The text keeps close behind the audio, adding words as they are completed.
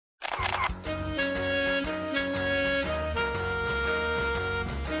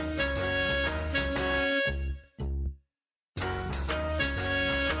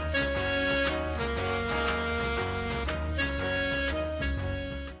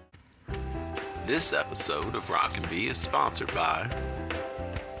This episode of Rockin' Bee is sponsored by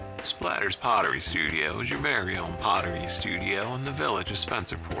Splatter's Pottery Studio is your very own pottery studio in the village of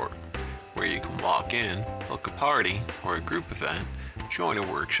Spencerport, where you can walk in, book a party or a group event, join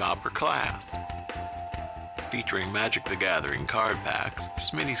a workshop or class. Featuring Magic the Gathering card packs,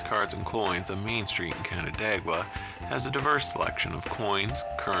 Smitty's Cards and Coins on Main Street in Canandaigua has a diverse selection of coins,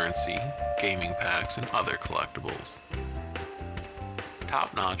 currency, gaming packs, and other collectibles.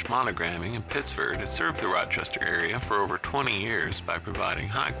 Top-notch monogramming in Pittsford has served the Rochester area for over 20 years by providing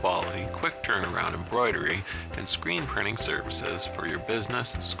high-quality, quick turnaround embroidery and screen printing services for your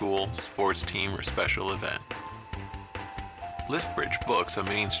business, school, sports team, or special event. Liftbridge Books on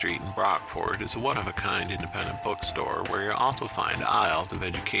Main Street in Brockport is a one-of-a-kind independent bookstore where you'll also find aisles of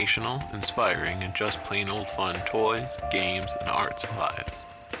educational, inspiring, and just plain old fun toys, games, and art supplies.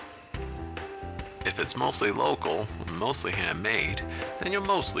 If it's mostly local, and mostly handmade, then you'll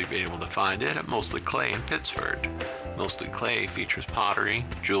mostly be able to find it at Mostly Clay in Pittsford. Mostly Clay features pottery,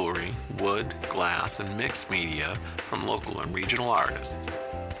 jewelry, wood, glass, and mixed media from local and regional artists.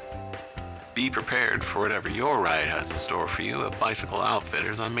 Be prepared for whatever your ride has in store for you at Bicycle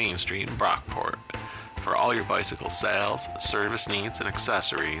Outfitters on Main Street in Brockport. For all your bicycle sales, service needs, and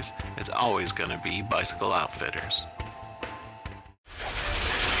accessories, it's always going to be Bicycle Outfitters.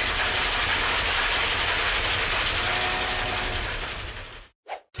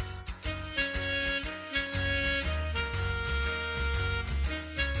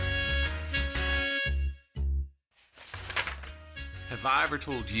 Have I ever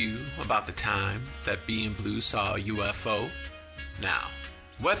told you about the time that Bee and Blue saw a UFO? Now,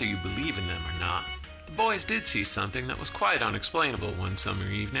 whether you believe in them or not, the boys did see something that was quite unexplainable one summer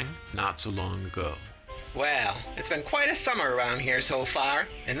evening not so long ago. Well, it's been quite a summer around here so far,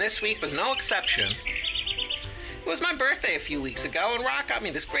 and this week was no exception. It was my birthday a few weeks ago, and Rock got me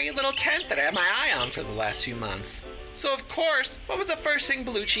this great little tent that I had my eye on for the last few months. So, of course, what was the first thing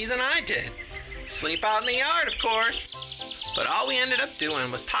Blue Cheese and I did? Sleep out in the yard, of course. But all we ended up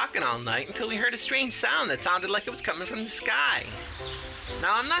doing was talking all night until we heard a strange sound that sounded like it was coming from the sky.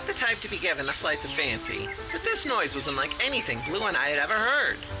 Now, I'm not the type to be given the flights of fancy, but this noise was unlike anything Blue and I had ever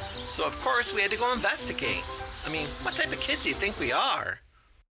heard. So, of course, we had to go investigate. I mean, what type of kids do you think we are?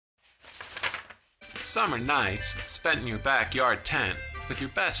 Summer nights spent in your backyard tent with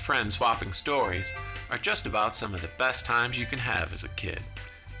your best friend swapping stories are just about some of the best times you can have as a kid.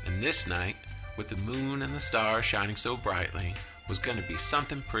 And this night, with the moon and the stars shining so brightly, was going to be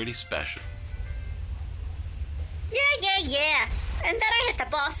something pretty special. Yeah. And then I hit the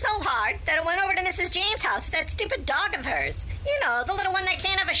ball so hard that it went over to Mrs. James' house with that stupid dog of hers. You know, the little one that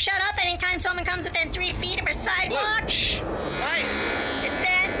can't ever shut up anytime someone comes within 3 feet of her sidewalk. Blue, shh! Quiet! And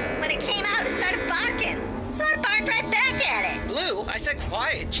then, when it came out, it started barking. So I barked right back at it. Blue, I said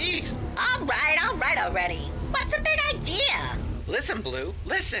quiet, jeez. All right already. What's the big idea? Listen, Blue,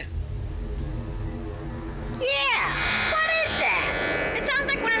 listen. Yeah, what is that? It sounds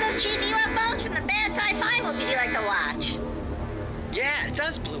like one of those cheesy UFOs from the bad sci-fi movies you like to watch. Yeah, it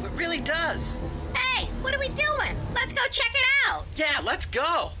does, Blue, it really does. Hey, what are we doing? Let's go check it out. Yeah, let's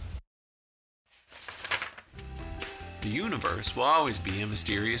go. The universe will always be a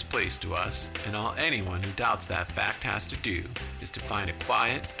mysterious place to us, and all anyone who doubts that fact has to do is to find a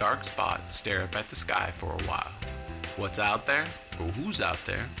quiet, dark spot and stare up at the sky for a while. What's out there, or who's out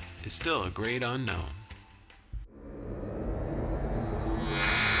there, is still a great unknown.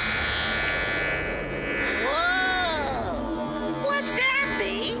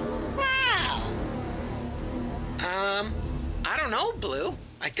 I don't know, Blue.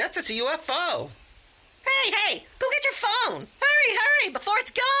 I guess it's a UFO. Hey, go get your phone. Hurry, before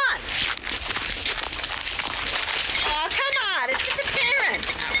it's gone. Oh, come on, it's disappearing.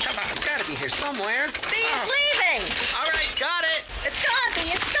 Oh, come on, it's gotta be here somewhere. Bee is leaving. All right, got it. It's gone,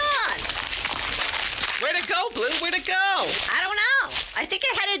 Bee, it's gone. Where'd it go, Blue? Where'd it go? I don't know. I think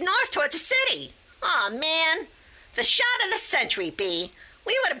it headed north towards the city. Aw, man. The shot of the century, Bee.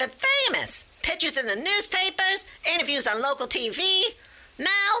 We would have been famous. Pictures in the newspapers, interviews on local TV.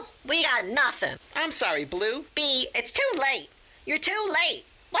 Now, we got nothing. I'm sorry, Blue. Bee, it's too late. You're too late.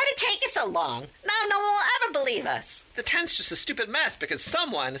 Why'd it take you so long? Now no one will ever believe us. The tent's just a stupid mess because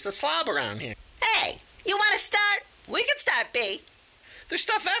someone is a slob around here. Hey, you want to start? We can start, Bee. There's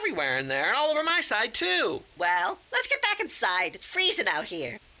stuff everywhere in there and all over my side, too. Well, let's get back inside. It's freezing out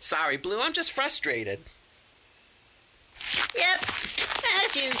here. Sorry, Blue. I'm just frustrated. Yep,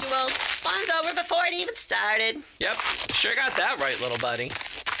 as usual. Fun's over before it even started. Yep, sure got that right, little buddy.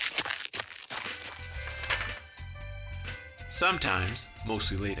 Sometimes,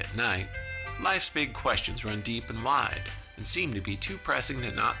 mostly late at night, life's big questions run deep and wide and seem to be too pressing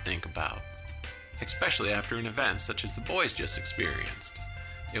to not think about. especially after an event such as the boys just experienced.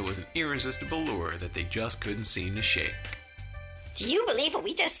 It was an irresistible lure that they just couldn't seem to shake. Do you believe what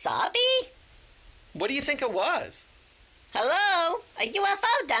we just saw, Bee? What do you think it was? Hello? A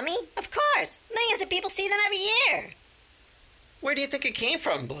UFO, dummy. Of course. Millions of people see them every year. Where do you think it came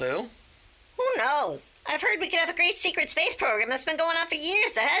from, Blue? Who knows? I've heard we could have a great secret space program that's been going on for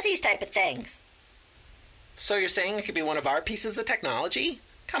years that has these type of things. So you're saying it could be one of our pieces of technology?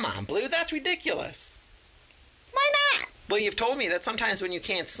 Come on, Blue, that's ridiculous. Why not? Well, you've told me that sometimes when you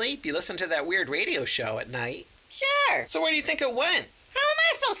can't sleep, you listen to that weird radio show at night. Sure. So where do you think it went? How am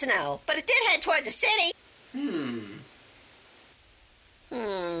I supposed to know? But it did head towards the city.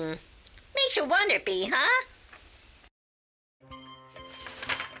 Makes you wonder, Bee, huh?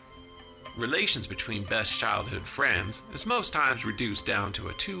 Relations between best childhood friends is most times reduced down to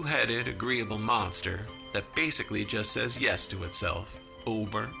a two-headed, agreeable monster that basically just says yes to itself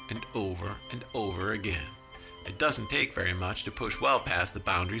over and over and over again. It doesn't take very much to push well past the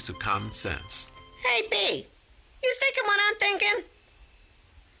boundaries of common sense. Hey, Bee, you thinking what I'm thinking?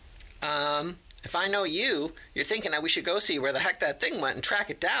 If I know you, you're thinking that we should go see where the heck that thing went and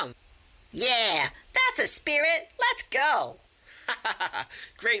track it down. Yeah, that's a spirit. Let's go.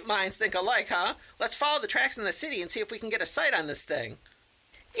 Great minds think alike, huh? Let's follow the tracks in the city and see if we can get a sight on this thing.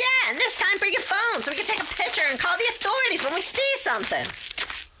 Yeah, and this time bring your phone so we can take a picture and call the authorities when we see something.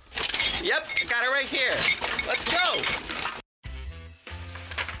 Yep, got it right here. Let's go.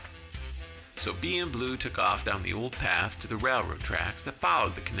 So Bee and Blue took off down the old path to the railroad tracks that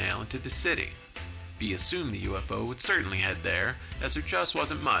followed the canal into the city. Bee assumed the UFO would certainly head there, as there just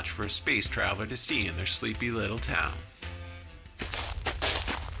wasn't much for a space traveler to see in their sleepy little town.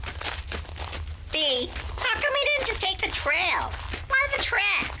 Bee, how come we didn't just take the trail? Why the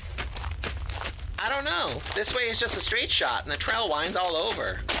tracks? I don't know. This way is just a straight shot and the trail winds all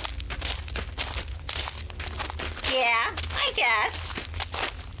over. Yeah, I guess.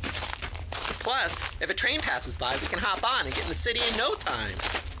 Plus, if a train passes by, we can hop on and get in the city in no time.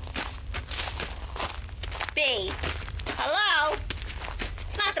 Bee, hello?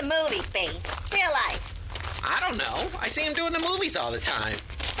 It's not the movies, Bee. It's real life. I don't know. I see him doing the movies all the time.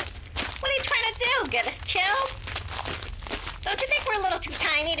 What are you trying to do? Get us killed? Don't you think we're a little too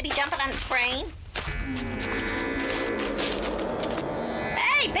tiny to be jumping on a train?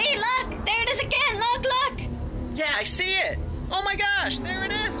 Hey, Bee, look! There it is again! Look, look! Yeah, I see it. Oh my gosh, there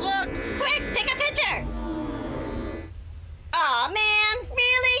it is, look! Quick, take a picture! Aw, man,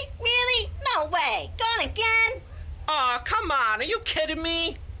 really? Really? No way! Gone again? Aw, come on, are you kidding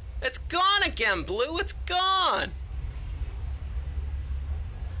me? It's gone again, Blue, it's gone!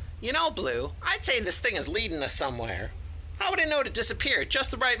 You know, Blue, I'd say this thing is leading us somewhere. How would it know to disappear at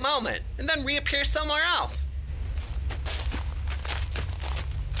just the right moment, and then reappear somewhere else?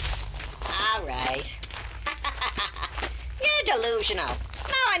 All right. You're delusional.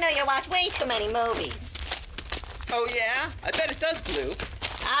 Now I know you watch way too many movies. Oh yeah? I bet it does, Blue.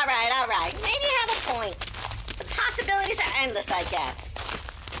 All right. Maybe you have a point. The possibilities are endless, I guess.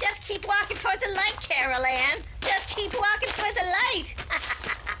 Just keep walking towards the light, Carol Ann. Just keep walking towards the light.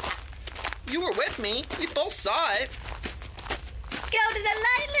 You were with me. We both saw it. Go to the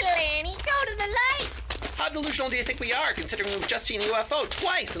light, little Annie. Go to the light. How delusional do you think we are, considering we've just seen a UFO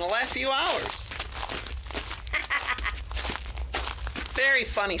twice in the last few hours? Very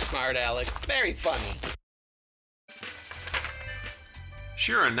funny, Smart Alec. Very funny.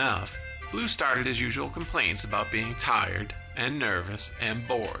 Sure enough, Blue started his usual complaints about being tired and nervous and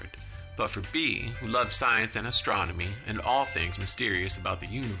bored. But for Bee, who loved science and astronomy and all things mysterious about the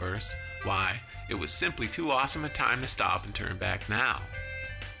universe, why, it was simply too awesome a time to stop and turn back now.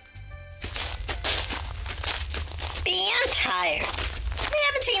 Bee, I'm tired. We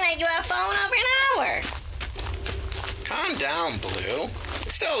haven't seen that UFO in over an hour. Calm down, Blue.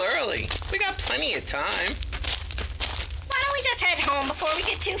 It's still early. We got plenty of time. Why don't we just head home before we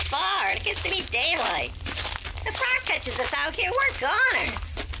get too far? It gets to be daylight. If Rock catches us out here, we're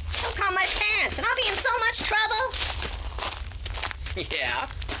goners. He'll call my parents, and I'll be in so much trouble. Yeah.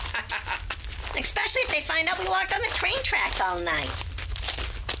 Especially if they find out we walked on the train tracks all night.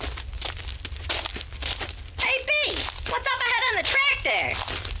 Hey, Bee, what's up ahead on the track there?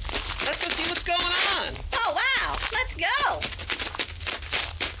 Let's go see what's going on. Oh, wow, let's go.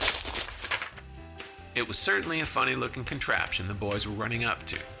 It was certainly a funny-looking contraption the boys were running up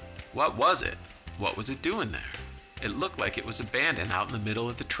to. What was it? What was it doing there? It looked like it was abandoned out in the middle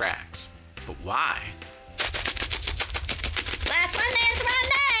of the tracks. But why? Last one there's one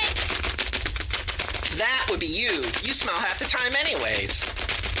night. That would be you. You smell half the time anyways.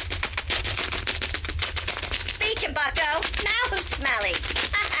 Beach him, bucko. Now who's smelly?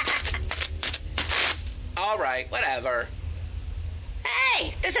 all right, whatever.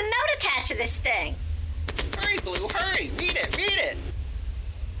 Hey, there's a note attached to this thing. Hurry, Blue, hurry. Read it.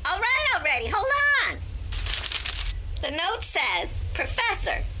 All right already, hold on. The note says,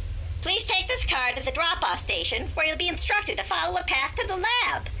 Professor, please take this card to the drop-off station where you'll be instructed to follow a path to the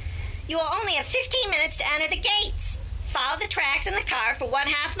lab. You will only have 15 minutes to enter the gates. Follow the tracks in the car for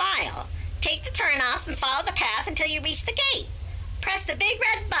 1/2 mile. Take the turnoff and follow the path until you reach the gate. Press the big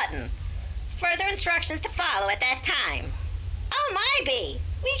red button. Further instructions to follow at that time. Oh my, Bee!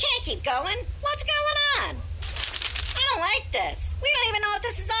 We can't keep going. What's going on? I don't like this. We don't even know if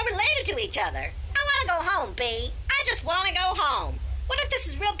this is all related to each other. I want to go home, Bee. I just want to go home. What if this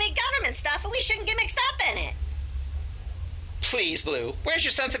is real big government stuff and we shouldn't get mixed up in it? Please, Blue, where's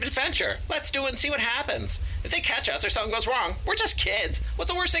your sense of adventure? Let's do it and see what happens. If they catch us or something goes wrong, we're just kids. What's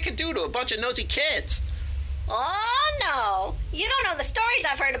the worst they could do to a bunch of nosy kids? Oh, no. You don't know the stories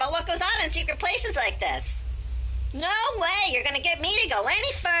I've heard about what goes on in secret places like this. No way you're going to get me to go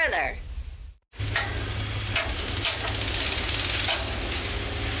any further.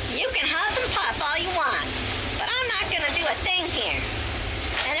 You can huff and puff all you want, but I'm not going to do a thing here.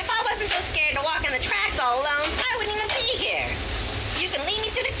 And if I wasn't so scared to walk on the tracks all alone, I wouldn't even be here. You can lead me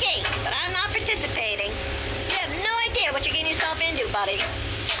to the gate, but I'm not participating. You have no idea what you're getting yourself into, buddy.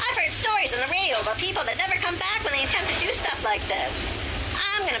 I've heard stories on the radio about people that never come back when they attempt to do stuff like this.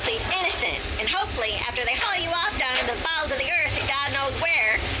 I'm gonna plead innocent, and hopefully, after they haul you off down into the bowels of the earth to God knows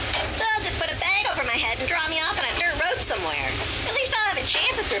where, they'll just put a bag over my head and draw me off on a dirt road somewhere. At least I'll have a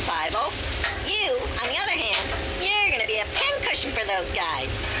chance of survival. You, on the other hand, you're gonna be a pincushion for those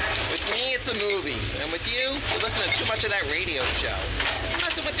guys. With me, it's the movies, and with you, you listen to too much of that radio show. It's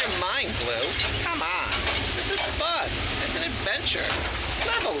messing with your mind, Blue. Come on. This is fun. It's an adventure.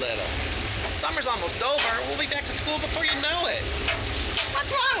 Live a little. Summer's almost over. We'll be back to school before you know it.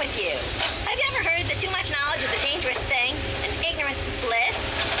 What's wrong with you? Have you ever heard that too much knowledge is a dangerous thing, and ignorance is bliss?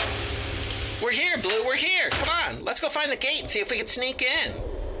 We're here, Blue. We're here. Come on. Let's go find the gate and see if we can sneak in.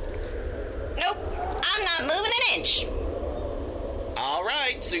 Nope. I'm not moving an inch. All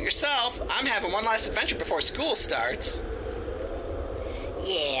right. Suit yourself. I'm having one last adventure before school starts.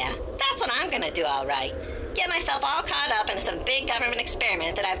 Yeah, that's what I'm gonna do, all right. Get myself all caught up into some big government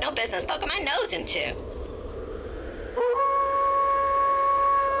experiment that I have no business poking my nose into.